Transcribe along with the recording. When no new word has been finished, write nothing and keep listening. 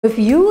If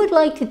you would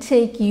like to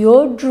take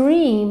your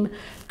dream,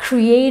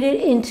 create it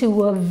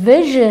into a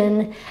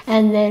vision,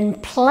 and then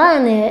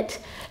plan it,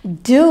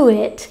 do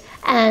it,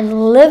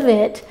 and live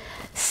it,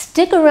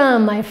 stick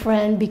around, my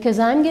friend, because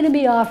I'm going to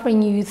be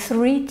offering you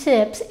 3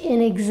 tips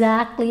in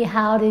exactly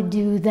how to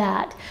do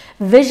that.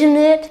 Vision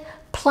it,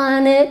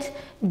 plan it,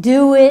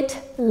 do it,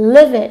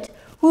 live it.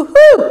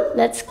 Woohoo!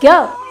 Let's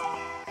go!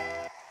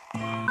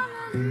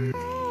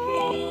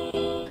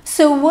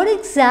 So what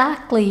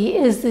exactly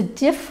is the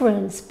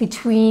difference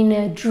between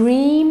a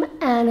dream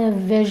and a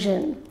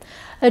vision?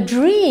 A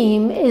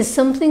dream is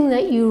something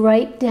that you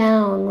write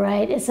down,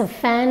 right? It's a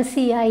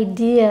fancy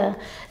idea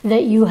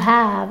that you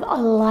have, a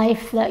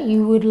life that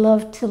you would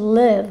love to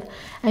live.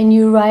 And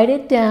you write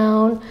it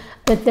down,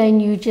 but then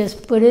you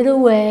just put it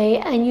away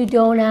and you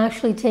don't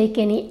actually take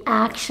any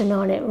action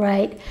on it,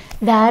 right?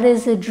 That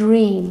is a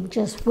dream,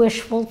 just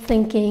wishful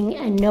thinking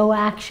and no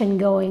action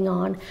going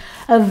on.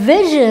 A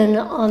vision,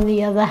 on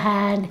the other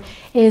hand,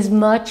 is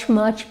much,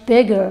 much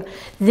bigger.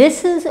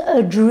 This is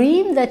a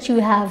dream that you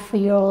have for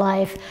your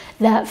life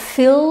that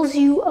fills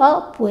you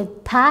up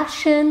with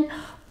passion,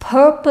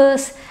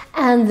 purpose,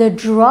 and the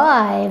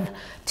drive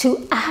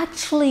to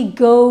actually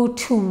go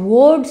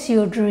towards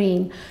your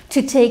dream,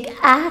 to take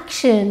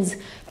actions,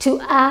 to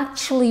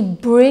actually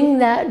bring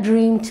that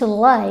dream to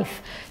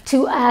life,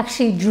 to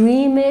actually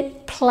dream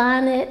it,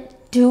 plan it,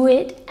 do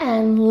it,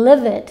 and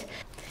live it.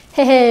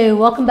 Hey,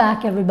 welcome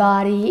back,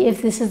 everybody.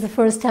 If this is the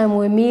first time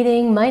we're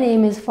meeting, my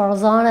name is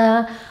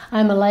Farzana.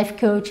 I'm a life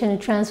coach and a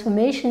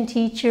transformation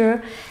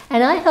teacher,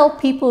 and I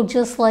help people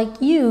just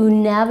like you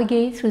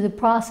navigate through the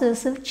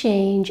process of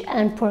change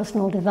and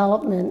personal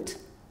development.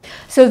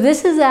 So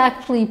this is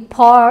actually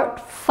part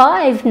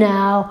 5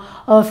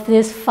 now of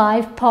this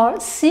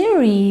 5-part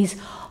series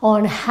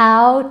on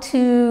how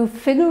to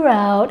figure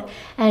out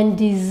and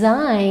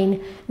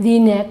design the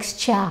next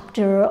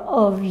chapter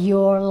of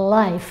your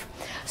life.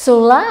 So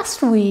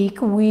last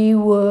week we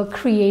were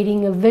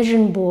creating a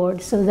vision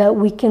board so that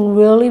we can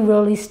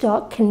really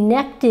start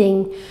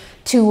connecting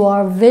to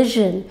our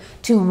vision,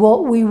 to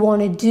what we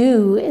want to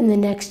do in the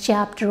next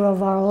chapter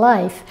of our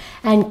life,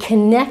 and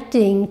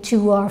connecting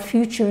to our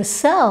future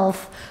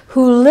self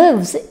who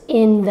lives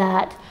in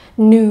that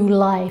new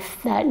life,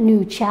 that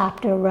new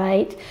chapter,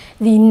 right?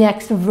 The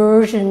next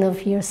version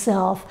of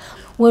yourself.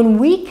 When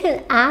we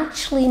can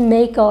actually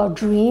make our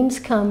dreams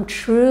come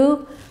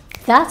true,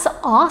 that's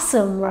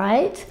awesome,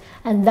 right?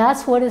 And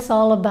that's what it's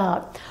all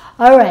about.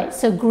 All right,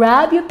 so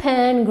grab your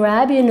pen,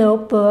 grab your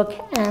notebook,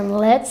 and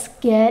let's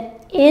get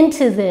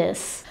into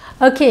this.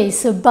 Okay,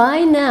 so by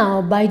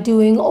now, by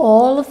doing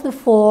all of the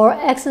 4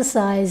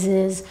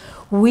 exercises,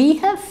 we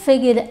have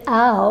figured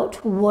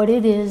out what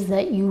it is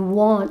that you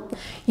want.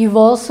 You've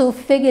also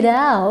figured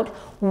out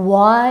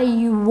why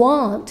you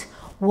want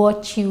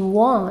what you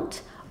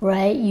want,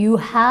 right? You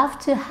have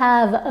to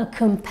have a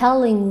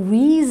compelling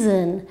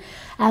reason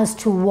as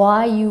to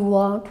why you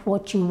want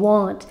what you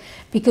want.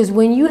 Because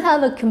when you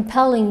have a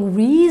compelling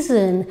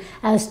reason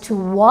as to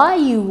why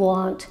you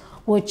want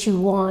what you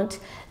want,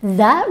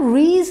 that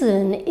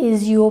reason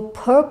is your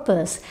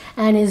purpose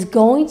and is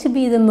going to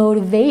be the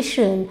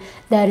motivation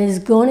that is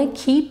going to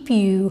keep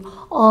you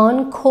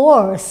on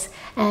course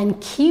and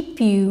keep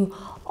you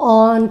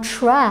on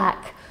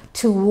track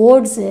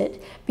towards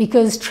it.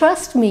 Because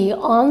trust me,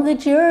 on the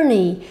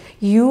journey,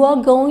 you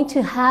are going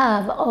to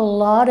have a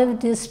lot of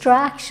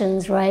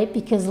distractions, right?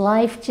 Because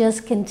life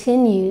just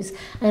continues,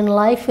 and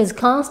life is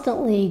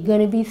constantly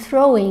going to be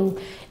throwing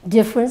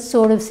different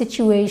sort of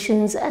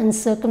situations and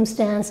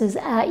circumstances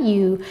at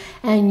you.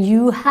 And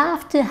you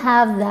have to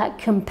have that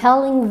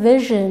compelling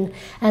vision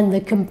and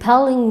the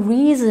compelling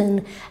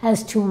reason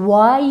as to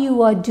why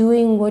you are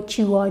doing what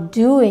you are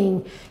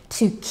doing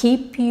to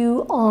keep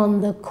you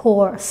on the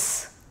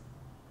course.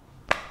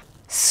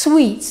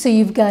 Sweet, so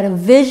you've got a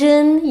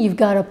vision, you've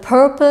got a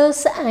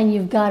purpose, and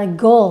you've got a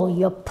goal.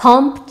 You're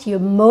pumped, you're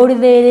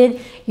motivated,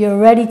 you're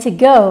ready to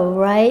go,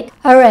 right?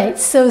 All right,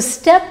 so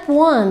step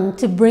 1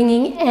 to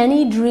bringing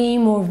any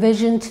dream or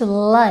vision to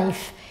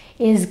life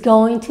is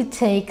going to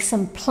take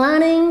some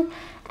planning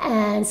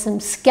and some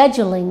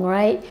scheduling,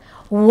 right?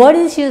 What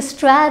is your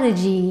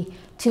strategy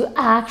to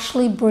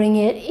actually bring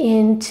it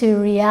into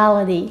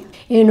reality?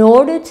 In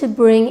order to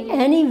bring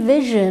any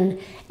vision,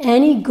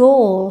 any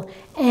goal,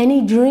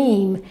 any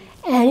dream,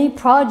 any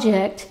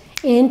project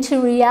into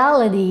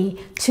reality,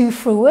 to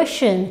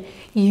fruition,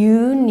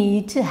 you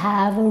need to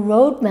have a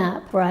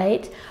roadmap,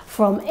 right?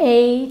 From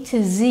A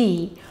to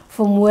Z,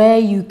 from where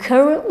you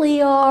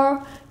currently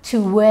are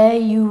to where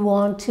you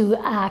want to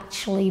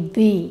actually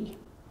be.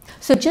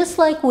 So just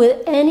like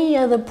with any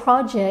other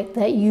project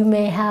that you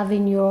may have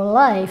in your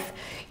life,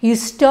 you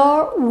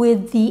start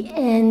with the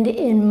end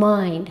in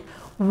mind.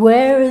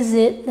 Where is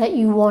it that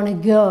you want to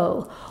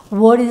go?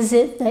 What is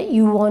it that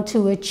you want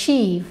to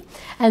achieve?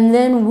 And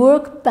then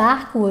work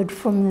backward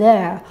from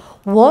there.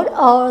 What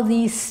are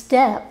these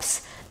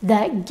steps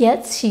that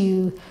gets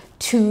you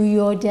to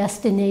your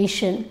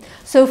destination?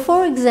 So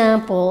for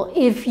example,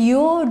 if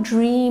your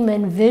dream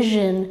and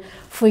vision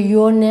for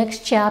your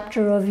next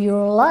chapter of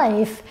your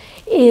life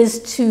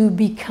is to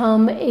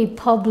become a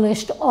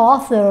published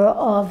author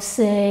of,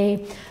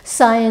 say,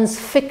 science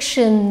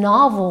fiction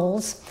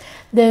novels,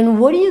 then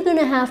what are you going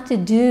to have to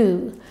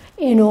do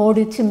in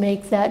order to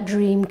make that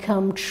dream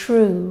come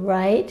true,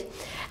 right?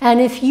 And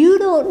if you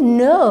don't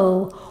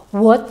know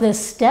what the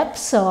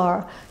steps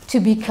are to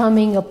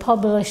becoming a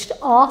published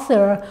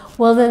author,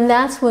 well, then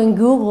that's when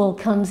Google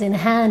comes in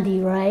handy,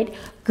 right?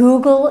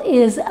 Google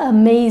is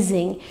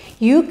amazing.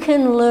 You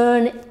can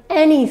learn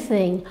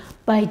anything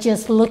by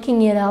just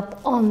looking it up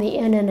on the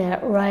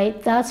internet,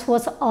 right? That's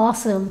what's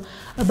awesome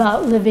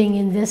about living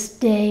in this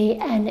day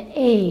and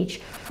age.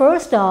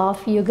 First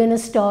off, you're going to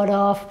start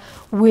off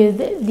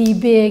with the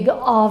big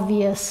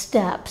obvious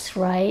steps,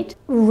 right?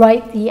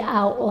 Write the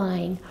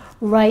outline,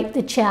 write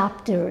the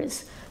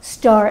chapters,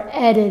 start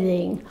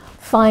editing,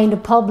 find a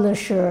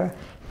publisher,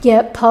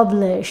 get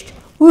published.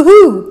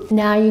 Woohoo!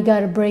 Now you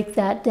got to break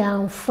that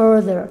down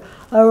further.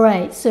 All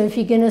right, so if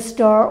you're going to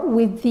start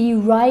with the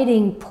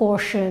writing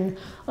portion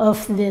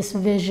of this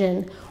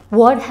vision,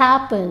 what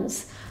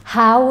happens?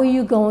 How are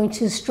you going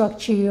to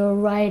structure your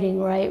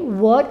writing, right?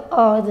 What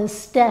are the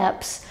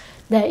steps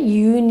that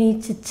you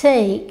need to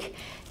take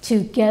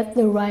to get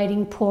the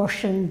writing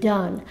portion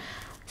done?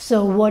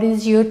 So what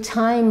is your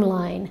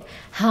timeline?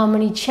 How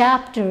many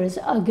chapters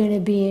are going to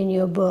be in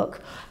your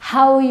book?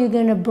 How are you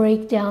going to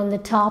break down the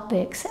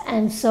topics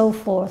and so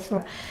forth?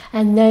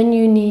 And then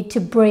you need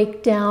to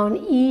break down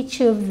each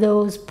of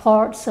those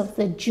parts of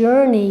the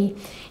journey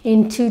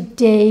into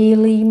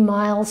daily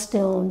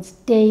milestones,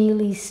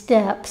 daily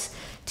steps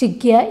to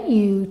get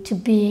you to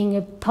being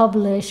a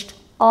published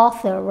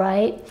author,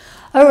 right?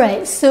 All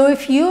right, so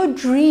if your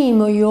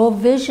dream or your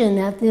vision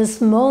at this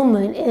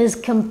moment is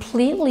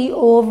completely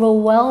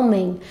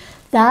overwhelming,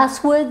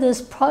 that's where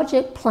this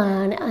project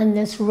plan and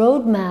this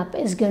roadmap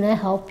is going to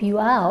help you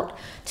out,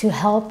 to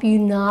help you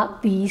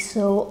not be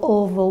so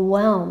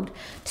overwhelmed,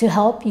 to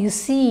help you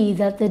see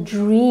that the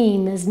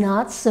dream is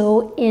not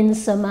so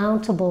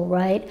insurmountable,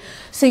 right?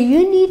 So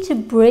you need to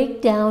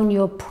break down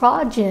your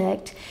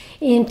project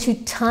into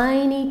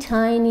tiny,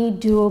 tiny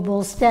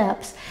doable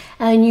steps.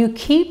 And you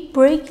keep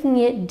breaking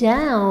it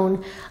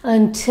down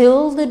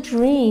until the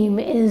dream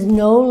is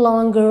no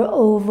longer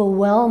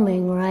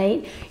overwhelming,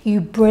 right?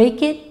 You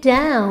break it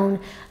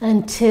down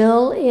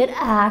until it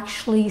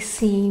actually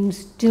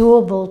seems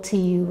doable to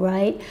you,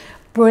 right?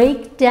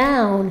 Break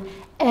down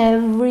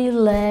every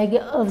leg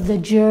of the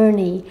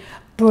journey.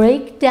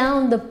 Break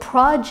down the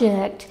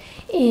project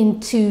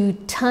into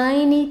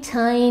tiny,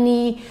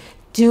 tiny,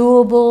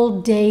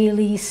 doable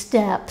daily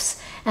steps.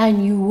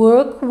 And you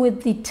work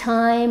with the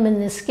time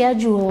and the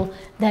schedule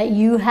that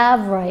you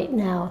have right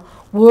now.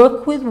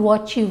 Work with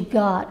what you've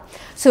got.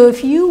 So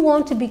if you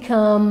want to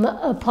become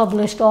a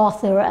published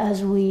author,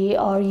 as we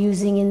are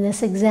using in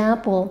this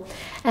example,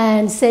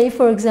 and say,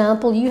 for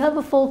example, you have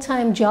a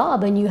full-time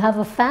job and you have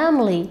a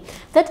family,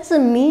 that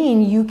doesn't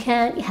mean you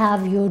can't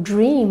have your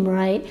dream,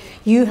 right?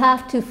 You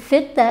have to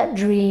fit that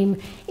dream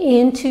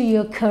into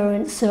your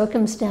current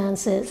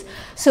circumstances.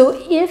 So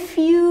if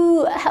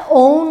you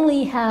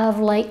only have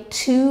like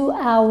 2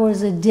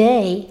 hours a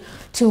day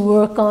to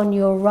work on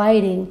your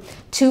writing,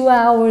 2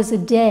 hours a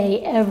day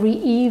every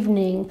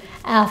evening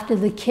after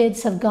the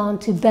kids have gone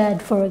to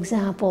bed, for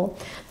example,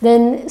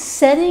 then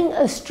setting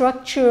a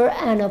structure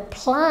and a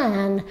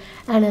plan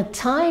and a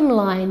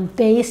timeline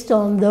based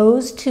on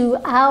those 2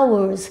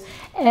 hours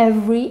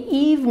every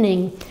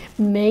evening.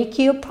 Make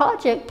your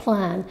project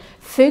plan.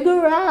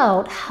 Figure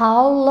out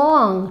how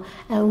long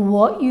and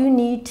what you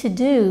need to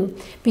do,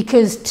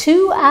 because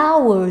 2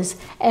 hours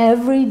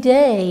every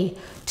day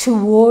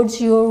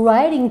towards your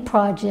writing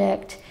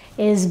project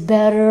is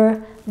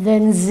better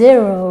than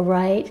 0,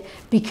 right?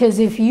 Because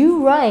if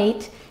you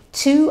write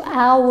 2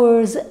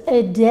 hours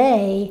a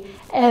day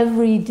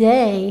every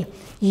day,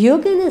 you're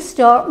going to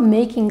start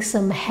making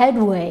some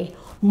headway,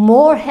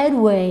 more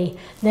headway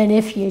than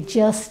if you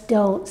just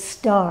don't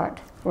start,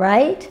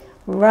 right?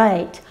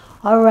 Right.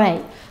 All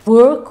right.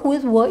 Work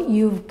with what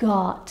you've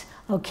got.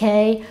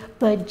 Okay,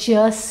 but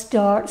just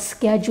start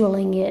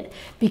scheduling it,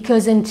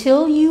 because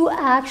until you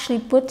actually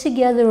put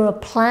together a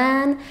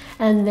plan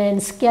and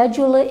then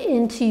schedule it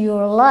into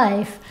your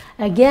life,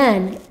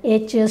 again,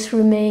 it just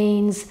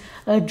remains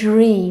a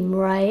dream,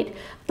 right?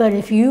 But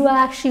if you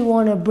actually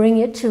want to bring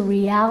it to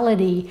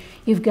reality,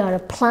 you've got to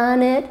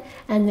plan it,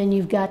 and then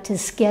you've got to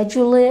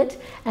schedule it,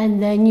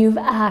 and then you've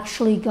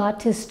actually got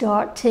to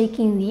start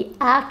taking the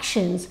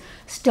actions,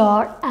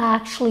 start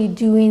actually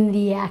doing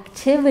the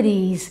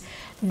activities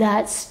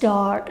that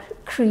start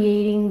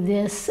creating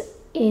this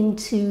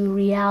into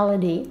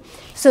reality.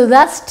 So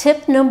that's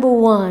tip number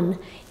 1,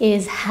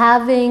 is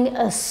having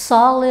a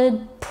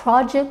solid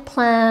project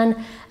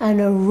plan and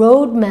a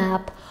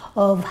roadmap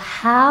of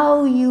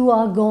how you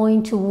are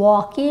going to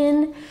walk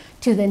in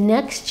to the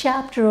next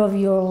chapter of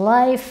your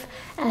life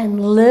and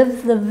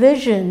live the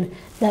vision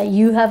that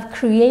you have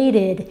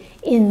created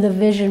in the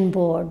vision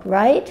board,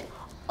 right?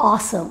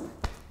 Awesome.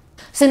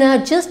 So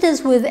now, just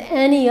as with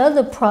any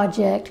other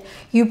project,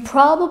 you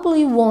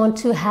probably want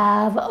to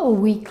have a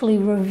weekly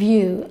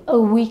review, a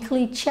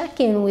weekly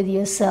check-in with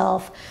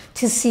yourself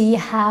to see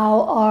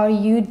how are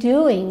you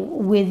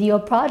doing with your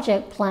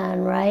project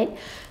plan, right?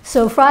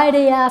 So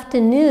Friday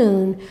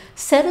afternoon,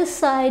 set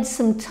aside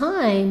some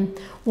time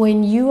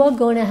when you are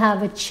going to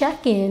have a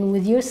check-in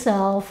with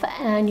yourself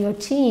and your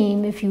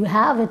team, if you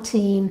have a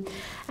team,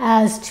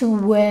 as to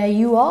where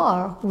you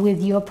are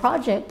with your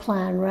project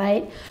plan,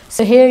 right?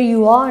 So here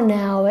you are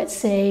now at,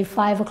 say,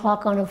 5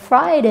 o'clock on a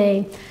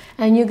Friday,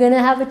 and you're going to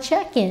have a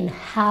check-in.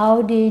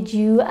 How did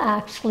you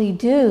actually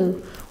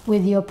do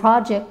with your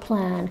project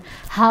plan?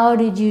 How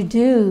did you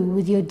do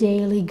with your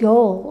daily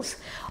goals?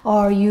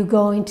 Are you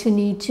going to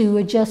need to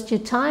adjust your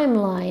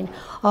timeline?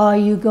 Are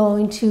you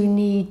going to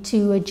need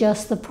to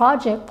adjust the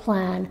project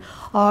plan?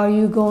 Are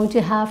you going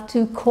to have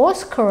to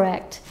course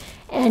correct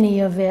any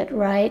of it,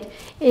 right?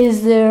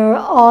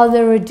 Are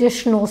there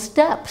additional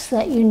steps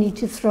that you need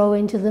to throw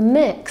into the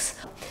mix?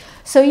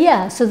 So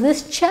yeah, so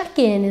this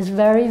check-in is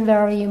very,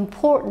 very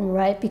important,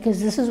 right?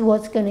 Because this is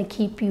what's going to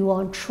keep you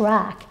on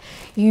track.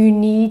 You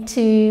need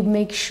to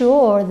make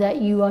sure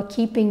that you are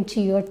keeping to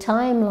your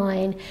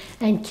timeline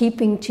and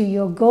keeping to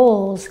your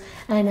goals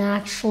and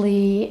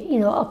actually,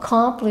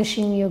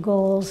 accomplishing your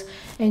goals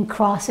and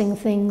crossing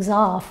things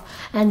off,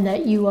 and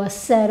that you are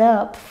set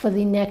up for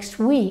the next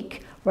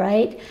week,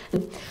 right?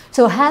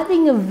 So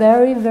having a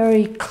very,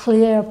 very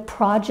clear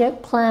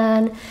project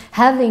plan,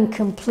 having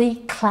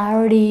complete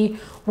clarity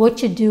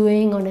what you're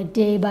doing on a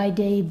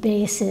day-by-day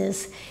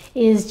basis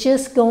is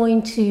just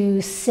going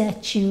to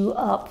set you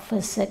up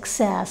for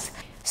success.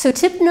 So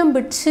tip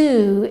number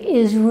 2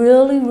 is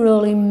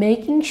really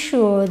making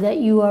sure that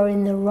you are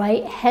in the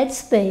right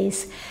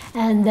headspace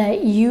and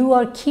that you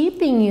are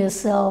keeping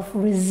yourself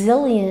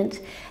resilient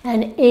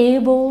and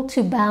able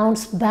to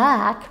bounce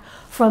back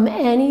from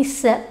any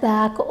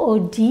setback or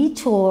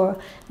detour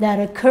that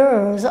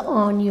occurs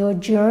on your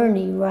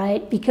journey,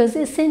 right? Because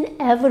it's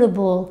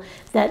inevitable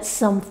that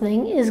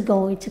something is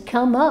going to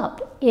come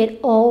up. It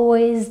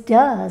always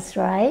does,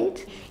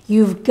 right?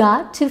 You've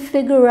got to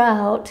figure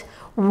out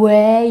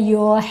where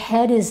your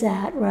head is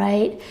at,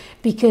 right?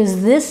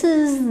 Because this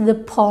is the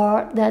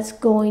part that's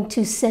going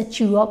to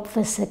set you up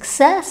for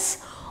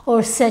success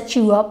or set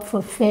you up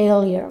for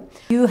failure.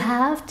 You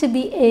have to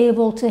be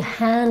able to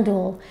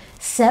handle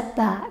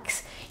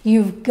setbacks.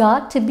 You've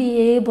got to be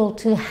able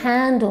to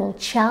handle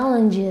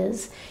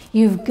challenges.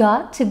 You've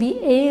got to be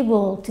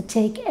able to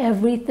take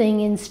everything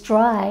in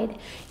stride.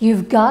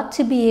 You've got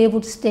to be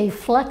able to stay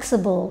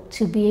flexible,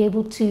 to be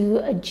able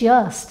to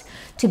adjust,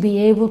 to be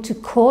able to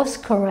course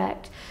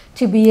correct,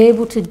 to be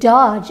able to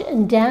dodge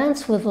and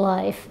dance with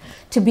life,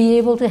 to be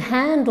able to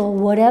handle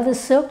whatever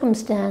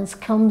circumstance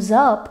comes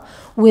up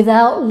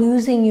without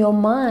losing your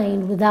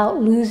mind, without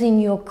losing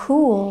your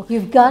cool.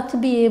 You've got to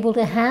be able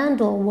to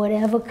handle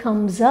whatever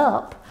comes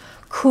up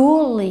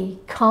coolly,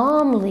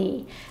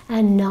 calmly,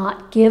 and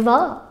not give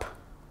up.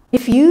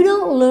 If you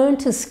don't learn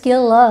to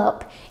skill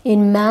up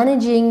in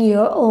managing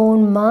your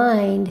own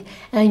mind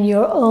and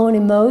your own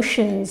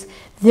emotions,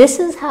 this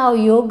is how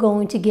you're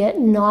going to get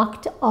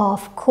knocked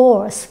off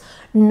course,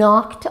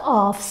 knocked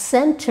off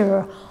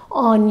center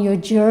on your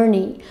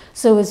journey.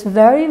 So it's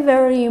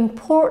very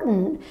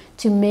important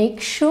to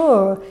make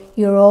sure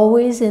you're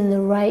always in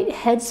the right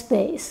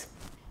headspace.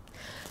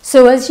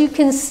 So as you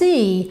can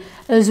see,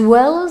 as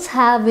well as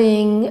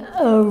having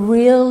a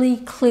really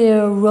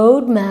clear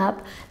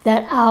roadmap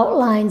that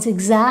outlines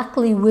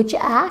exactly which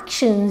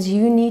actions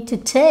you need to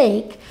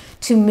take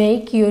to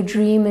make your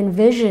dream and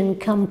vision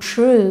come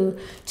true,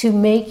 to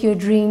make your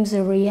dreams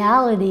a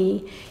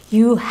reality,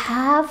 you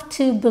have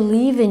to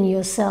believe in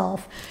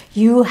yourself.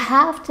 You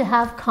have to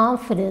have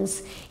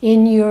confidence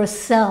in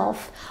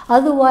yourself.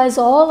 Otherwise,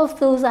 all of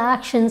those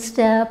action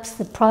steps,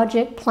 the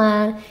project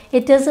plan,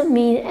 it doesn't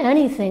mean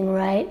anything,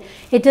 right?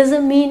 It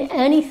doesn't mean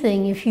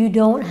anything if you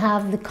don't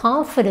have the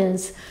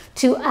confidence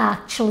to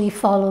actually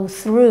follow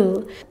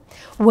through.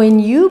 When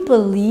you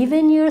believe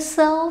in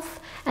yourself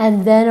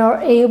and then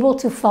are able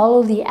to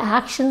follow the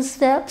action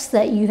steps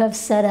that you have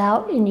set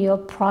out in your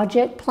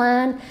project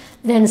plan,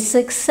 then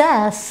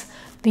success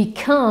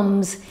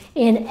becomes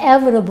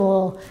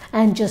inevitable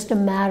and just a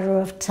matter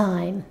of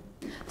time.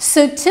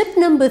 So tip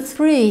number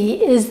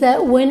 3 is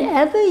that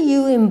whenever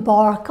you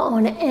embark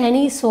on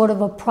any sort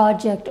of a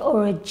project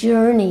or a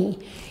journey,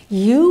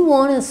 you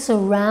want to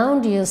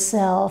surround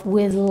yourself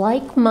with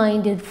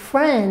like-minded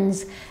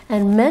friends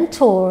and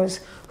mentors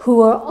who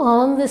are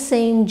on the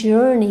same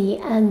journey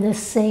and the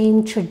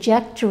same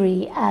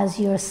trajectory as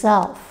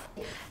yourself.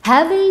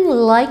 Having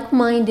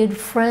like-minded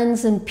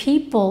friends and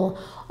people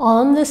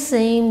on the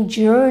same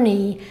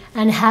journey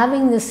and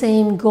having the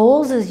same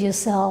goals as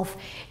yourself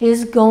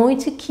is going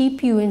to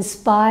keep you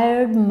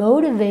inspired,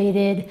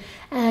 motivated,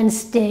 and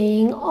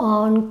staying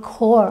on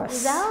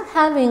course. Without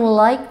having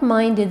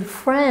like-minded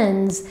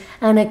friends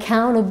and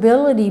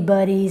accountability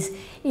buddies,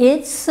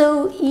 it's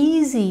so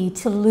easy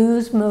to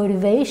lose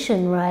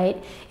motivation,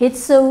 right?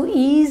 It's so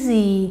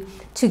easy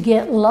to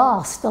get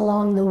lost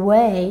along the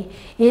way.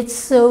 It's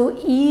so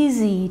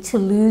easy to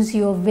lose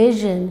your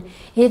vision.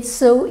 It's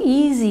so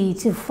easy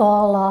to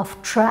fall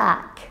off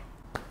track.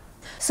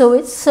 So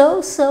it's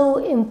so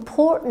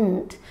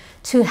important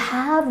to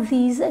have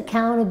these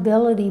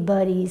accountability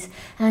buddies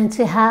and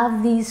to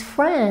have these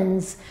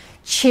friends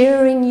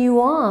cheering you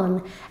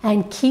on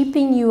and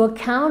keeping you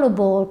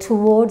accountable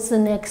towards the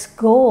next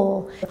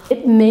goal.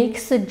 It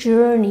makes the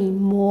journey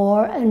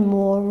more and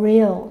more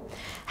real.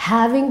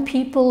 Having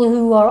people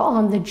who are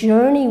on the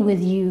journey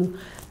with you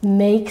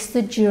makes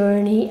the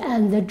journey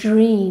and the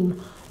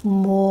dream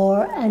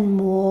more and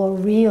more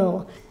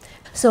real.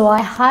 So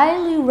I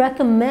highly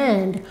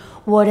recommend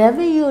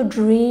whatever your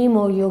dream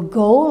or your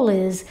goal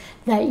is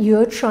that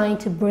you're trying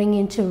to bring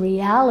into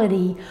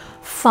reality,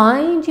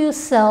 find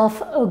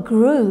yourself a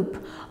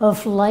group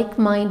of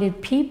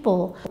like-minded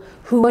people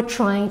who are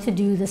trying to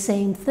do the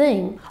same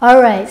thing.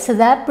 All right, so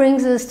that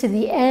brings us to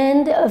the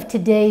end of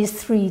today's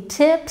 3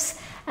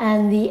 tips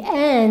and the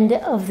end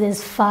of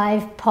this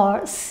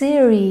 5-part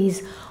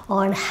series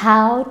on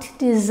how to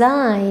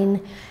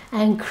design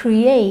and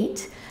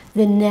create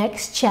the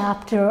next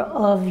chapter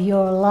of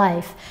your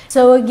life.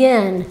 So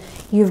again,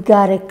 you've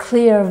got a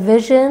clear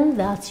vision,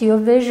 that's your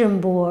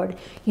vision board.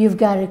 You've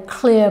got a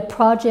clear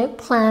project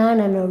plan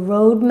and a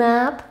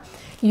roadmap.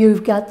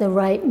 You've got the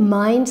right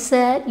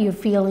mindset, you're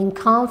feeling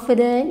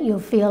confident, you're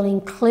feeling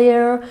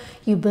clear,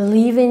 you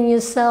believe in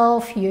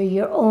yourself, you're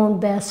your own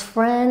best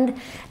friend,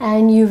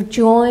 and you've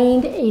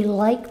joined a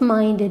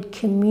like-minded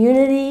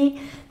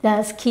community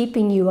that's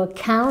keeping you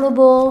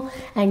accountable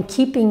and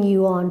keeping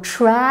you on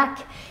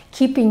track,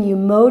 keeping you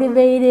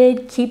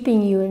motivated,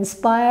 keeping you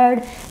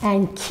inspired,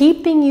 and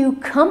keeping you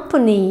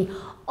company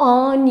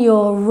on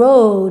your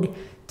road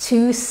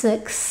to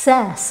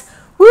success.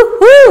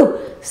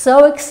 Woohoo!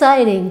 So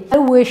exciting. I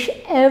wish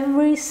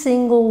every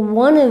single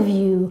one of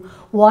you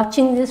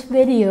watching this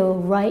video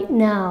right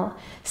now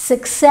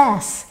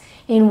success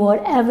in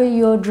whatever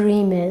your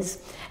dream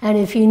is. And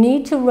if you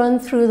need to run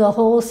through the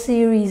whole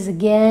series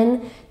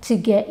again to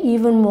get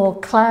even more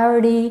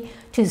clarity,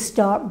 to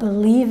start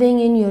believing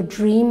in your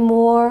dream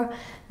more,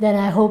 then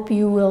I hope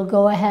you will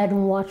go ahead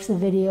and watch the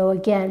video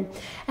again.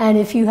 And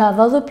if you have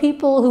other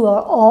people who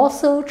are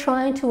also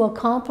trying to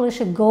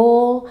accomplish a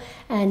goal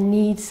and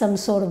need some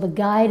sort of a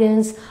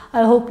guidance,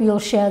 I hope you'll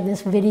share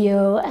this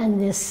video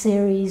and this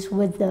series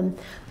with them.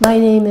 My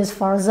name is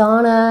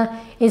Farzana.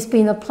 It's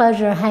been a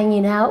pleasure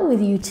hanging out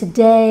with you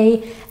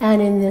today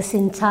and in this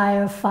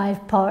entire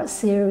 5-part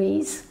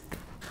series.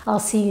 I'll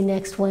see you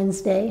next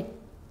Wednesday.